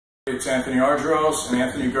It's Anthony Argyros and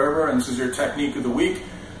Anthony Gerber, and this is your technique of the week.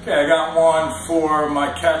 Okay, I got one for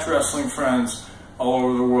my catch wrestling friends all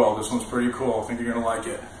over the world. This one's pretty cool. I think you're going to like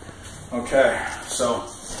it. Okay, so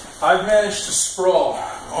I've managed to sprawl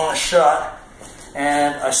on a shot,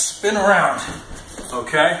 and I spin around,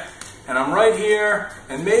 okay? And I'm right here,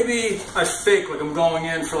 and maybe I fake like I'm going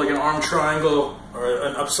in for like an arm triangle or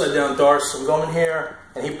an upside down dart. So I'm going here,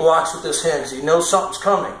 and he blocks with this hand because he knows something's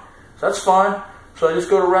coming. So that's fine. So I just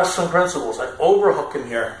go to wrestling principles. I overhook him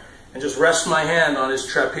here and just rest my hand on his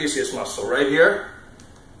trapezius muscle right here.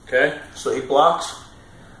 Okay, so he blocks.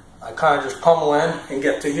 I kind of just pummel in and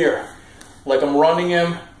get to here. Like I'm running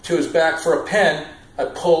him to his back for a pin, I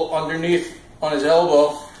pull underneath on his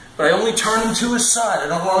elbow, but I only turn him to his side. I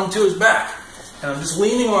don't run him to his back. And I'm just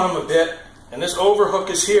leaning on him a bit, and this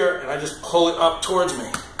overhook is here, and I just pull it up towards me.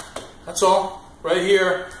 That's all. Right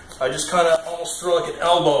here, I just kind of almost throw like an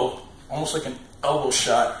elbow, almost like an elbow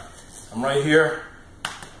shot. I'm right here,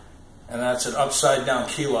 and that's an upside down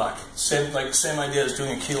keylock. Same idea as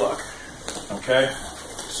doing a keylock. Okay,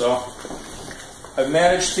 so I've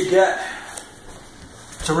managed to get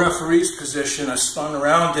to referee's position. I spun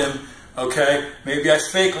around him. Okay, maybe I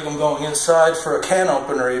fake like I'm going inside for a can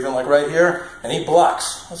opener, even like right here, and he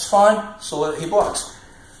blocks. That's fine. So he blocks.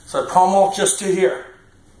 So I pummel just to here.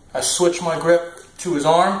 I switch my grip to his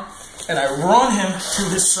arm, and I run him to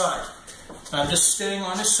his side. I'm just staying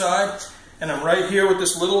on his side, and I'm right here with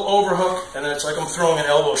this little overhook, and it's like I'm throwing an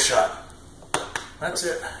elbow shot. That's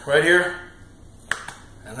it, right here,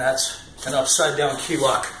 and that's an upside down key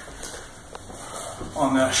lock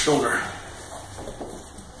on that shoulder.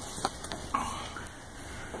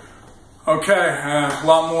 Okay, a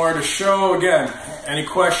lot more to show. Again, any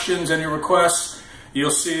questions, any requests,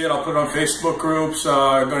 you'll see it. I'll put it on Facebook groups.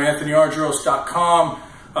 Go to anthonyargyros.com.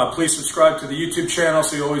 Please subscribe to the YouTube channel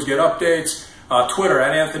so you always get updates. Twitter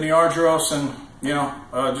at Anthony Argyros, and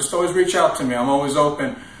just always reach out to me. I'm always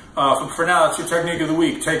open. For now, that's your technique of the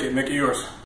week. Take it, make it yours.